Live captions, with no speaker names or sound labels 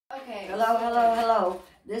Okay. Hello, hello, hello.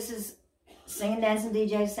 This is Singing Dancing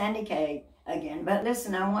DJ Sandy K again. But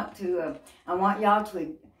listen, I want y'all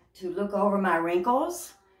to look over my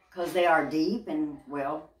wrinkles because they are deep, and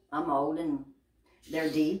well, I'm old and they're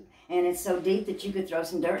deep, and it's so deep that you could throw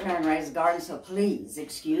some dirt in there and raise a garden. So please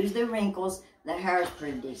excuse the wrinkles. The hair is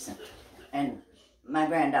pretty decent, and my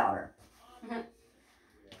granddaughter.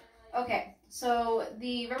 Okay, so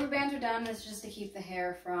the rubber bands are done. It's just to keep the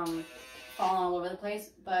hair from falling all over the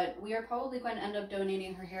place. But we are probably going to end up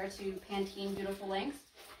donating her hair to Pantene Beautiful Lengths,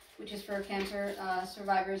 which is for cancer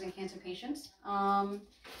survivors and cancer patients.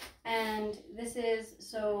 And this is,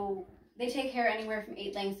 so they take hair anywhere from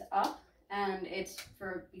 8 lengths up, and it's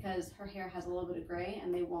because her hair has a little bit of gray,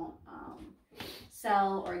 and they won't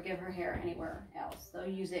sell or give her hair anywhere else. They'll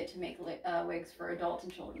use it to make wigs for adults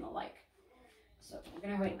and children alike. So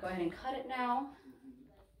we're going to go ahead and cut it now.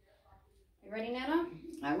 You ready, Nana?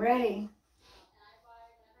 I'm ready.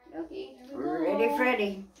 Okay, Ready,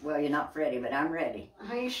 Freddy. Well, you're not Freddy, but I'm ready.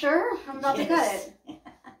 Are you sure? I'm about to cut it.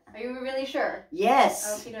 Are you really sure?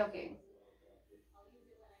 Yes. Okie dokie.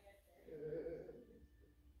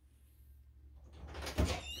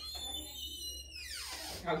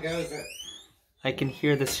 How goes it? I can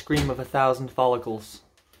hear the scream of 1,000 follicles.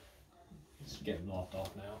 It's getting lopped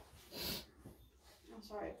off now. I'm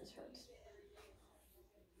sorry if this hurts.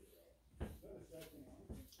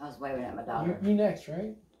 I was waving at my daughter. You next,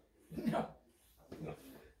 right? No.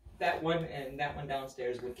 That one and that one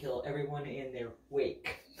downstairs would kill everyone in their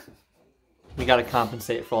wake. We gotta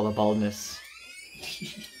compensate for all the baldness.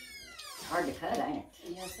 It's hard to cut, ain't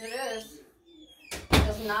it? Yes, it is. It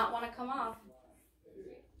does not want to come off.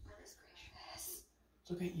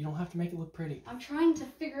 It's okay, you don't have to make it look pretty. I'm trying to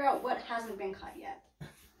figure out what hasn't been cut yet.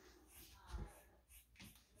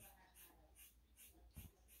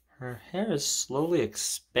 Her hair is slowly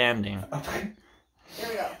expanding. Okay. There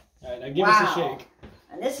we go. Alright, now give us a shake.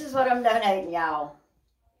 And this is what I'm donating, y'all.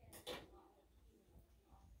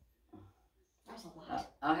 That's a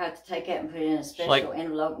lot. I'll have to take it and put it in a special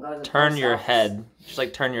envelope and go to the Turn post your office. head. Just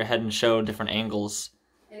like turn your head and show different angles.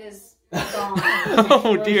 It is gone.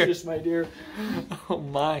 Oh dear. Just my dear. Oh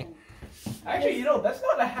my. Actually, you know, that's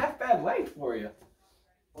not a half bad length for you.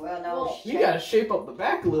 Well, no, Well, You gotta shape up the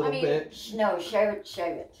back a little I mean, bit. no, shave it,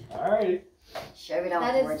 shave it. Alrighty. Shave it off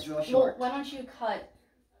That where is, it's real well, short. why don't you cut,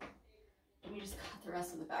 let me just cut the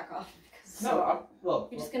rest of the back off. Because No, look.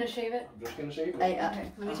 You're just going to shave it? I'm just gonna shape it. Hey,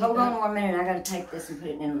 Okay, let me hold take on that. 1 minute. I gotta take this and put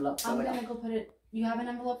it in an envelope. So I'm it going to go put it, you have an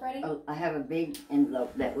envelope ready? Oh, I have a big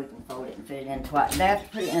envelope that we can fold it and fit it in twice. They have to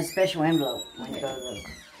put it in a special envelope when you go to the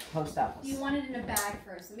post office. You want it in a bag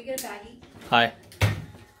first. Let me get a baggie. Hi.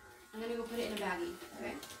 I'm going to go put it in a baggie,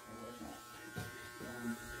 okay?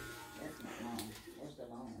 Where's the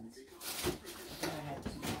long ones?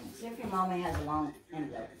 See if your mommy has a long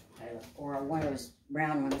envelope, Taylor, or one of those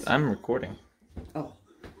brown ones. I'm recording. Oh.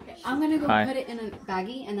 Okay, I'm going to go Hi. put it in a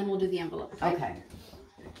baggie, and then we'll do the envelope, okay? Okay.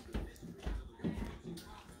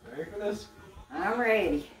 Ready for this? I'm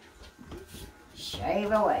ready.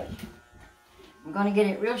 Shave away. I'm gonna get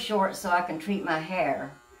it real short so I can treat my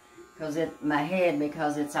hair, my head,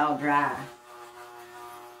 because it's all dry.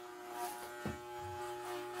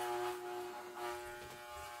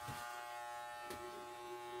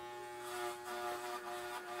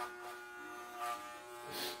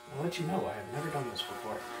 I'll let you know, I have never done this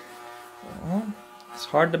before. Well, it's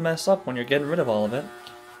hard to mess up when you're getting rid of all of it.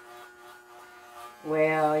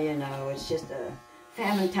 Well, you know, it's just a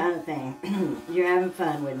family kind of thing. You're having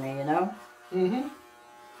fun with me, you know? Mm-hmm.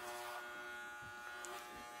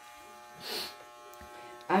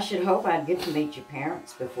 I should hope I'd get to meet your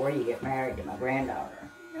parents before you get married to my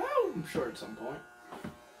granddaughter. Yeah, I'm sure at some point.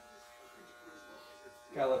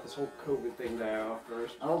 Gotta let this whole COVID thing die off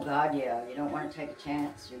first. Oh, God, yeah. You don't want to take a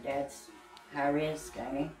chance. Your dad's high risk,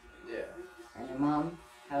 ain't he? Yeah. And your mom,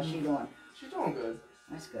 how's she doing? She's doing good.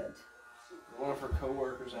 That's good. One of her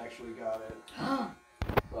coworkers actually got it,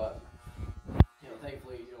 but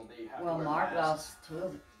thankfully, they have Well, to wear Mark masks.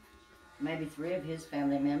 lost maybe 3 of his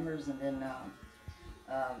family members, and then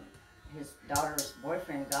his daughter's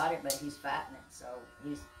boyfriend got it, but he's fighting it, so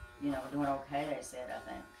he's, doing okay, they said, I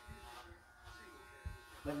think.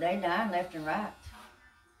 But they dying left and right.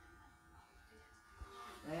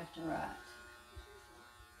 Left and right.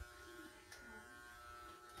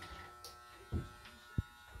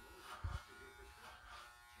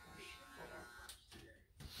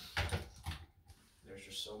 There's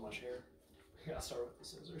just so much hair. I gotta start with the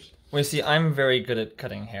scissors. Well, you see, I'm very good at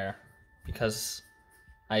cutting hair because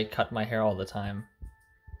I cut my hair all the time.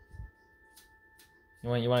 You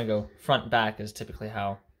want to go front back is typically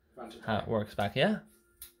how it works back. Yeah.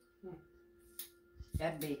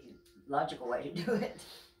 That'd be logical way to do it.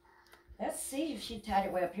 Let's see if she tied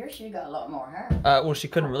it way up here. She got a lot more hair. Well, she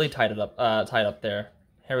couldn't really tie it up there.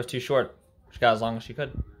 Hair was too short. She got as long as she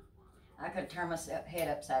could. I could turn my head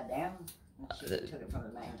upside down. And she took it from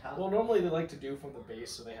the main top. Well, normally they like to do from the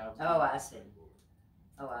base, so they have. Oh, I see.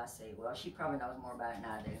 Oh, I see. Well, she probably knows more about it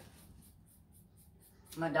than I do.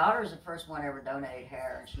 My daughter's the first one ever donated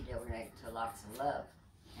hair, and she donated to Locks of Love.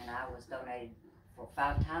 And I was donated for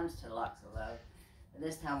 5 times to Locks of Love. But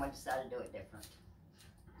this time we decided to do it different.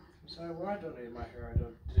 So when I donated my hair, I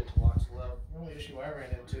did it to Locks of Love. The only issue I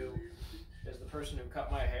ran into is the person who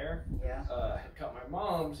cut my hair had cut my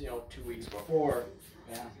mom's, 2 weeks before,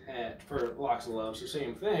 and for Locks of Love. So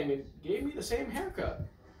same thing, and gave me the same haircut.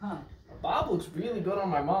 Huh. Bob looks really good on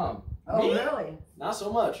my mom. Oh, Me? really? Not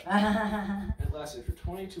so much. It lasted for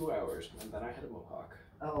 22 hours, and then I had a mohawk.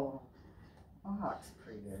 Oh, mohawk's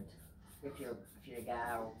pretty good. If you're a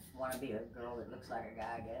guy or want to be a girl that looks like a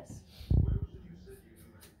guy, I guess.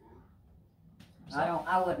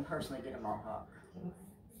 I wouldn't personally get a mohawk.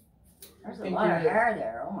 There's a lot of hair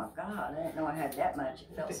there. Oh my God, I didn't know I had that much.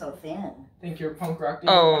 It felt so thin. Think your punk rock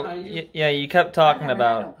Oh, behind you? yeah, you kept talking I never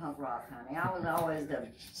about. had no punk rock, honey. I was always the.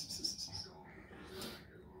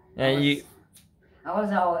 Yeah,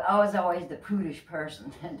 I was always the prudish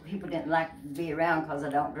person, and people didn't like to be around because I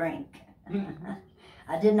don't drink.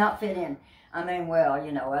 I did not fit in. I mean, well,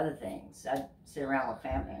 other things. I'd sit around with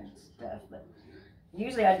family and stuff, but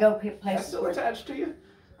usually I'd go places. That's still attached to you?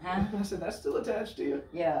 Huh? I said, that's still attached to you?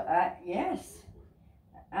 Yeah, yes.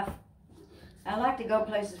 I like to go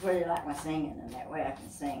places where they like my singing, and that way I can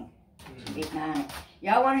sing. Get mine.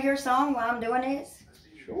 Y'all want to hear a song while I'm doing this?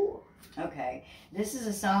 Sure. Okay. This is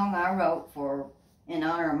a song I wrote in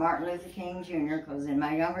honor of Martin Luther King Jr. because in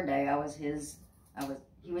my younger day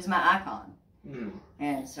he was my icon.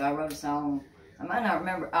 And so I wrote a song. I might not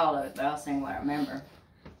remember all of it, but I'll sing what I remember.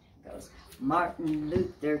 It goes, Martin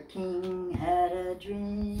Luther King had a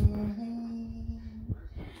dream,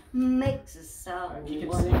 makes us all You can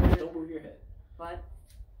wonder sing, but don't move your head. what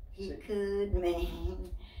he could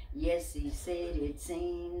mean. Yes, he said he'd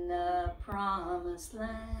seen the promised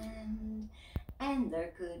land, and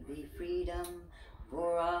there could be freedom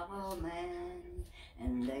for all men.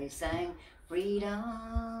 And they sang,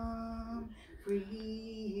 freedom,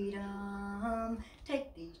 freedom,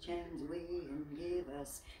 take these chains away and give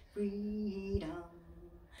us freedom.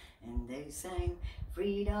 And they sang,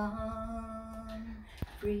 freedom,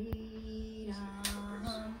 freedom,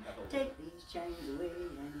 take these chains away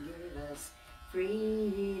and give us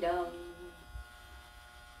freedom.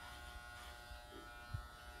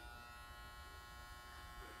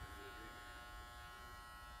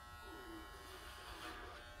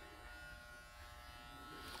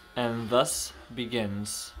 and thus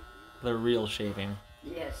begins the real shaving.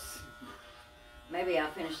 Yes. Maybe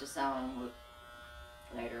I'll finish the song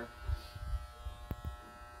later.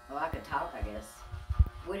 Oh, I could talk, I guess.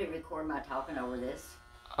 Would it record my talking over this?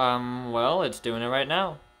 Well, it's doing it right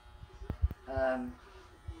now. Um,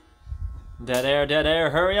 Dead air,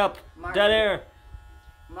 hurry up! Dead air!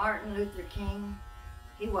 Martin Luther King,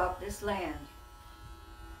 he walked this land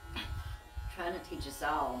trying to teach us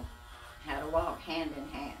all how to walk hand in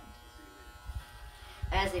hand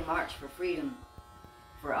as he marched for freedom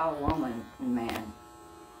for all woman and man.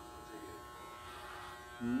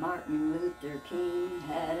 Martin Luther King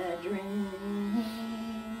had a dream,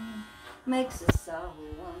 makes us all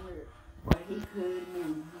wonder what he could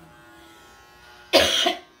mean.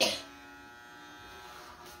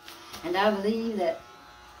 And I believe that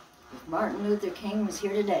if Martin Luther King was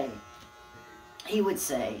here today, he would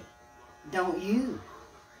say, don't you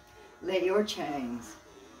let your chains,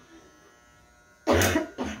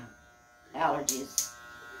 allergies,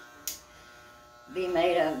 be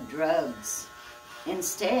made of drugs.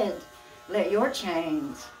 Instead, let your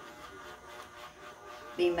chains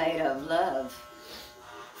be made of love,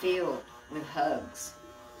 filled with hugs.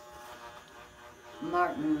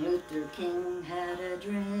 Martin Luther King had a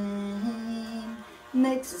dream,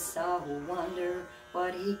 makes us all wonder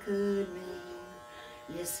what he could mean.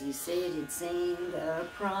 Yes, he said he'd seen the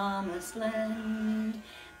promised land,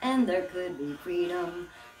 and there could be freedom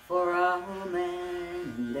for all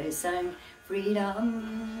men. And they sang,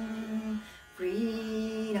 freedom,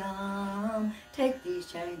 freedom, take these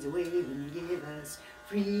chains away and give us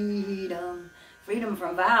freedom. Freedom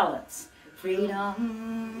from violence.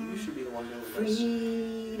 Freedom. You should be the one doing this.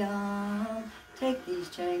 Freedom. Take these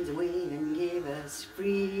chains away and give us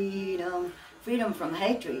freedom. Freedom from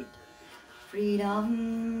hatred.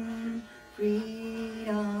 Freedom.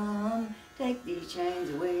 Freedom. Take these chains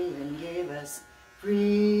away and give us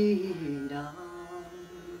freedom.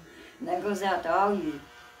 And that goes out to all you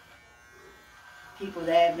people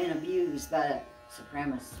that have been abused by the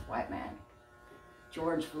supremacist white man.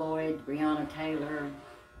 George Floyd, Breonna Taylor,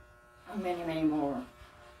 and many, many more.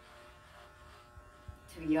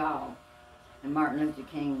 To y'all. And Martin Luther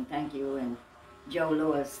King, thank you. And Joe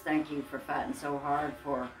Lewis, thank you for fighting so hard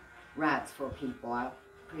for rights for people. I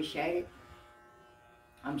appreciate it.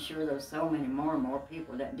 I'm sure there's so many more and more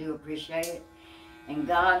people that do appreciate it. And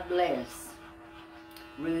God bless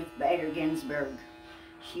Ruth Bader Ginsburg.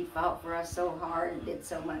 She fought for us so hard and did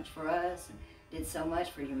so much for us, and did so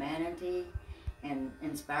much for humanity, and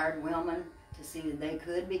inspired women to see that they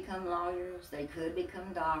could become lawyers, they could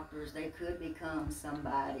become doctors, they could become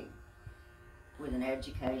somebody with an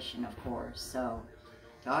education, of course. So,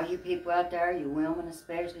 to all you people out there, you women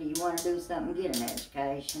especially, you want to do something, get an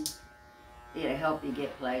education. It'll help you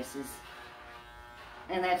get places.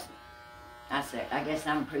 And that's, I guess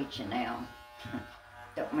I'm preaching now.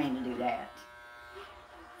 Don't mean to do that.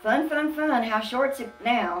 Fun, fun, fun. How short's it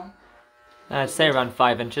now? I'd say around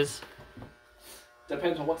 5 inches.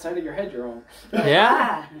 Depends on what side of your head you're on.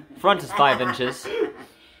 Yeah? Front is 5 inches.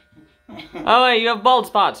 Oh, hey, you have bald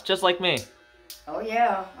spots, just like me. Oh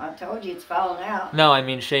yeah, I told you it's falling out. No, I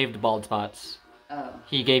mean shaved bald spots. Oh.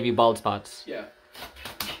 He gave you bald spots. Yeah.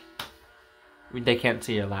 They can't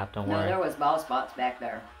see your lap, don't No, worry. there was bald spots back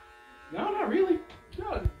there. No, not really.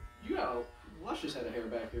 You got a luscious head of hair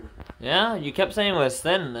back here. Yeah, you kept saying it was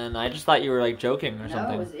thin, and I just thought you were like joking or No,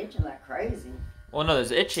 something. it was itching like crazy. Well, no,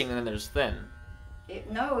 there's itching and then there's thin.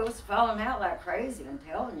 No, it was falling out like crazy, I'm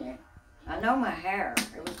telling you. I know my hair.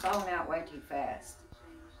 It was falling out way too fast.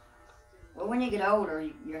 Well, when you get older,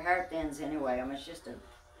 your hair thins anyway. I mean, it's just a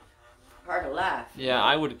part of life. Yeah,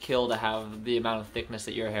 I would kill to have the amount of thickness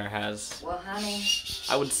that your hair has. Well, honey.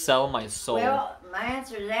 I would sell my soul. Well, my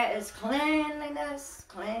answer to that is cleanliness,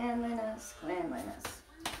 cleanliness, cleanliness.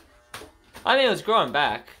 I mean, it was growing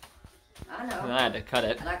back. I And know. I had to cut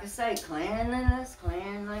it. Like I say, cleanliness,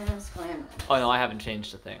 cleanliness, cleanliness. Oh, no, I haven't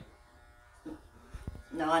changed a thing.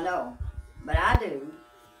 No, I know. But I do.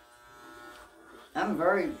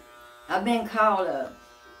 I've been called a...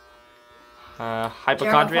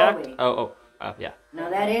 Hypochondriac? Germophobic. Yeah. Now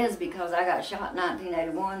that is because I got shot in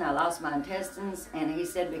 1981. I lost my intestines, and he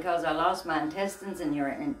said because I lost my intestines and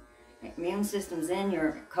your immune system's in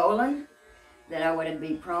your colon, that I would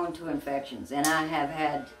be prone to infections. And I have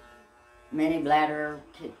had many bladder,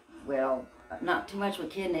 well, not too much with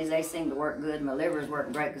kidneys. They seem to work good. My liver's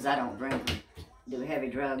working great because I don't drink, do heavy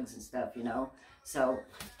drugs and stuff, you know. So,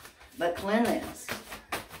 but cleanliness.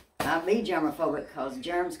 I'll be germophobic because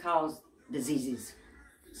germs cause diseases.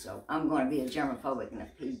 So I'm going to be a germophobic, and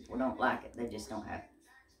if people don't like it, they just don't have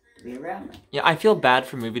to be around me. Yeah, I feel bad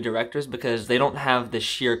for movie directors because they don't have the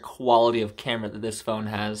sheer quality of camera that this phone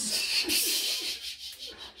has.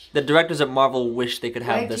 The directors at Marvel wish they could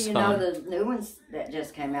have this phone. Wait till you know the new ones that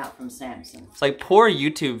just came out from Samsung. It's like poor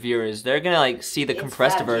YouTube viewers. They're gonna like see the It's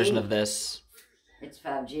compressed 5G. version of this. It's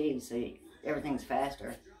 5G, so everything's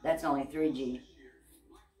faster. That's only 3G.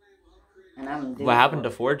 And I'm due What happened to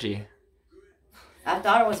for 4G? I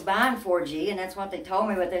thought I was buying 4G, and that's what they told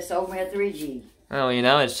me, but they sold me a 3G. Oh, you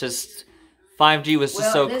know, it's just 5G was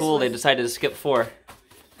just Well, so cool. They decided to skip 4.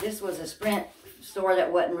 This was a Sprint store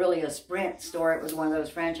that wasn't really a Sprint store. It was one of those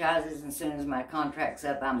franchises, and as soon as my contract's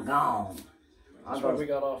up, I'm gone. That's why we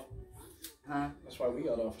got off. Huh? That's why we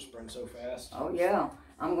got off of Sprint so fast. Oh, yeah.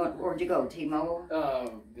 Where'd you go,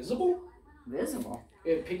 T-Mobile? Visible? Visible.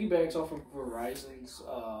 It piggybacks off of Verizon's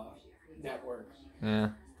network. Yeah.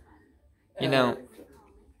 You know.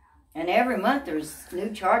 And every month there's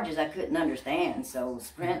new charges I couldn't understand. So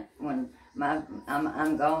Sprint, when I'm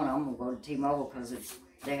gone, I'm gonna go to T-Mobile because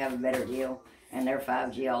they have a better deal and they're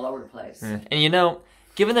 5G all over the place. And you know,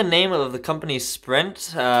 given the name of the company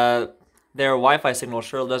Sprint, their Wi-Fi signal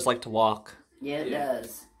sure does like to walk. Yeah, it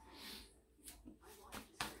does.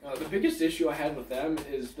 The biggest issue I had with them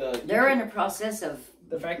is they're in the process of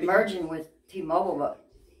the fact that merging with T-Mobile, but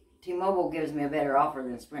T-Mobile gives me a better offer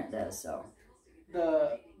than Sprint does. So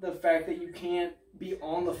the fact that you can't be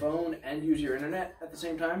on the phone and use your internet at the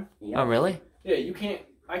same time. Yep. Oh, really? Yeah, you can't.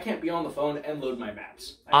 I can't be on the phone and load my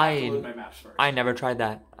maps. I have to load my maps first. I never tried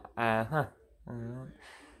that. Or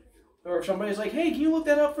if somebody's like, "Hey, can you look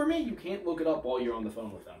that up for me?" You can't look it up while you're on the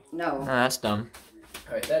phone with them. No. That's dumb.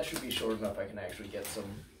 All right, that should be short enough. I can actually get some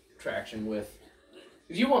traction with.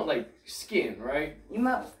 Because you want like skin, right? You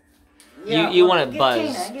might. You want it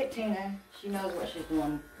buzz. Get Tina. She knows what she's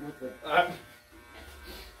doing with it.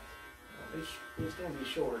 It's gonna be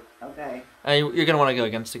short. Okay. You're gonna want to go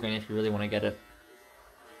against the grain if you really want to get it.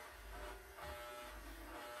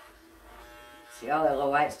 See all that little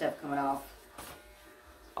white stuff coming off.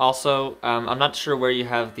 Also, I'm not sure where you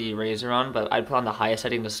have the razor on, but I'd put on the highest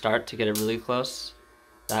setting to start to get it really close.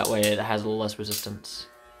 That way it has a little less resistance.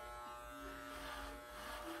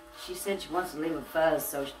 She said she wants to leave a fuzz,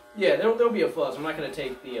 so... Yeah, there'll be a fuzz. I'm not going to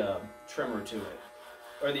take the trimmer to it.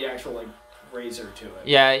 Or the actual, like, razor to it.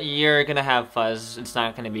 Yeah, you're gonna have fuzz. It's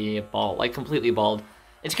not gonna be bald, like completely bald.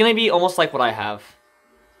 It's gonna be almost like what I have.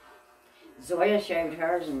 Zoya shaved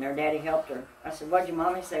hers and her daddy helped her. I said, what'd your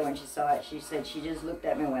mommy say when she saw it? She said she just looked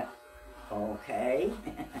at me and went, okay.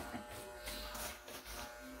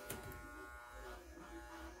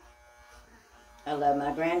 I love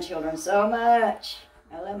my grandchildren so much.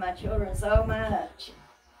 I love my children so much.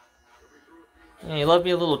 Yeah, you love me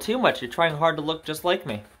a little too much. You're trying hard to look just like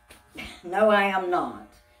me. No, I am not.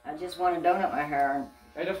 I just want to donut my hair.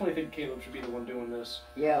 I definitely think Caleb should be the one doing this.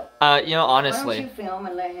 Yep. You know, honestly. Why don't you film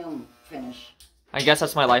and let him finish? I guess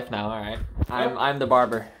that's my life now, alright. I'm the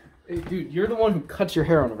barber. Hey, dude, you're the one who cuts your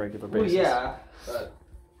hair on a regular basis. Well, yeah, but...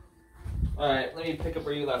 Alright, let me pick up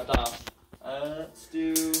where you left off. Let's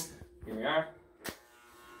do... Here we are.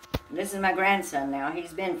 This is my grandson now.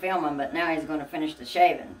 He's been filming, but now he's going to finish the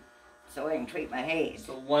shaving so I can treat my head. It's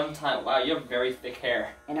the one time... Wow, you have very thick hair.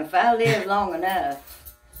 And if I live long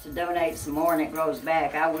enough to donate some more and it grows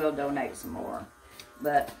back, I will donate some more.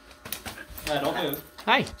 But... Don't move.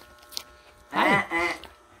 Hi.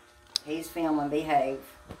 He's filming. Behave.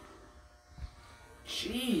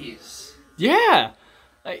 Jeez. Yeah.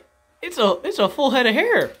 It's a full head of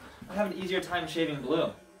hair. I have an easier time shaving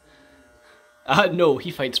blue. No,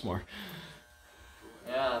 he fights more.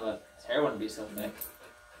 Yeah, but his hair wouldn't be so thick.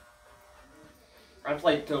 I'd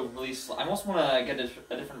like to really I almost want to get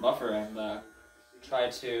a different buffer and try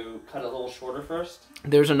to cut it a little shorter first.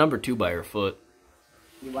 There's a number 2 by her foot.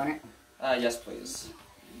 You want it? Yes, please.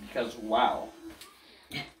 Because, wow.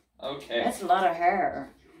 Okay. That's a lot of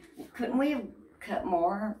hair. Couldn't we have cut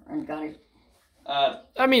more and got it?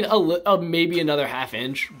 I mean, maybe another ½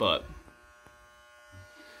 inch, but...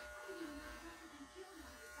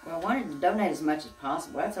 Well, I wanted to donate as much as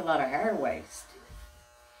possible. That's a lot of hair to waste.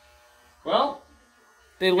 Well,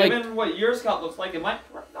 given what your scalp looks like, it might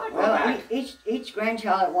grow Well, back. each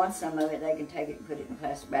grandchild that wants some of it, they can take it and put it in a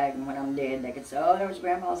plastic bag, and when I'm dead, they can say, oh, there was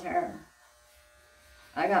Grandma's hair.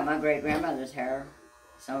 I got my great-grandmother's hair.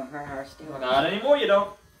 Some of her hair still. Well, not anymore, you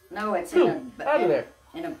don't. No, it's out of there.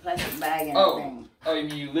 in a plastic bag and Oh. everything. Oh, you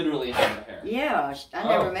mean you literally have her hair? Yeah, I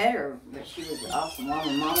never met her, but she was an awesome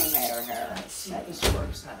woman. Mommy had her hair. This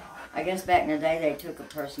works now. I guess back in the day, they took a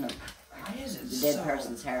person of Why is it the dead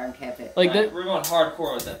person's hair and kept it. Like We're going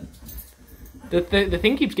hardcore with it. the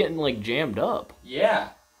thing keeps getting, like, jammed up. Yeah.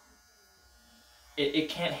 It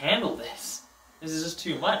can't handle this. This is just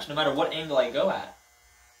too much, no matter what angle I go at.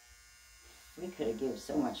 We could have given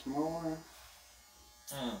so much more.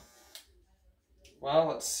 Well,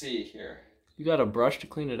 let's see here. You got a brush to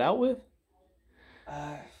clean it out with?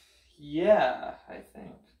 Yeah, I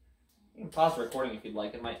think. You can pause the recording if you'd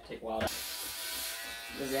like. It might take a while. It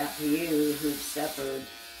was out to you who suffered,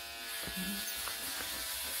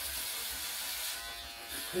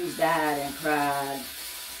 who's died and cried,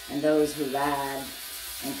 and those who lied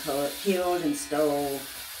and killed and stole.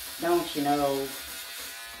 Don't you know?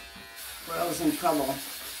 World's in trouble.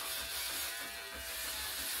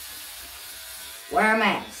 Wear a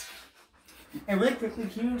mask. Hey, really quickly,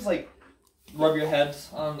 can you just, like, rub your head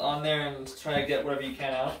on there and try to get whatever you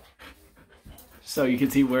can out? So you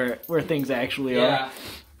can see where things actually are. Yeah.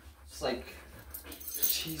 It's like,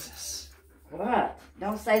 Jesus. What?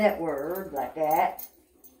 Don't say that word like that.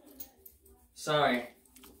 Sorry.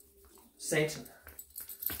 Satan.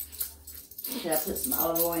 Should I put some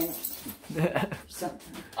olive oil in it?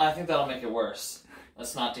 Something. I think that'll make it worse.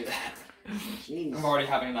 Let's not do that. Jeez. I'm already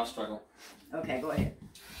having enough struggle. Okay, go ahead.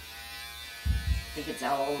 I think it's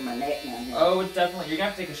all over my neck now. Oh, it's definitely. You're gonna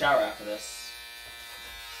have to take a shower after this.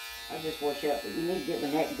 I just wash up, but you need to get my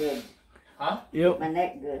neck good. Huh? Yep. My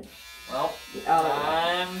neck good. Well, Get all over.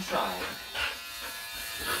 I'm trying.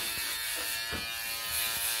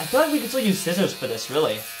 I feel like we could still use scissors for this,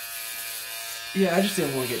 really. Yeah, I just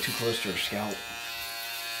didn't want to get too close to her scalp.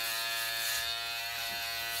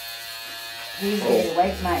 Please get it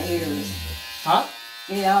away from my ears. Huh?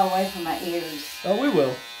 Get it all away from my ears. Oh, we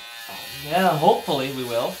will. Yeah, hopefully we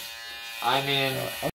will. I mean...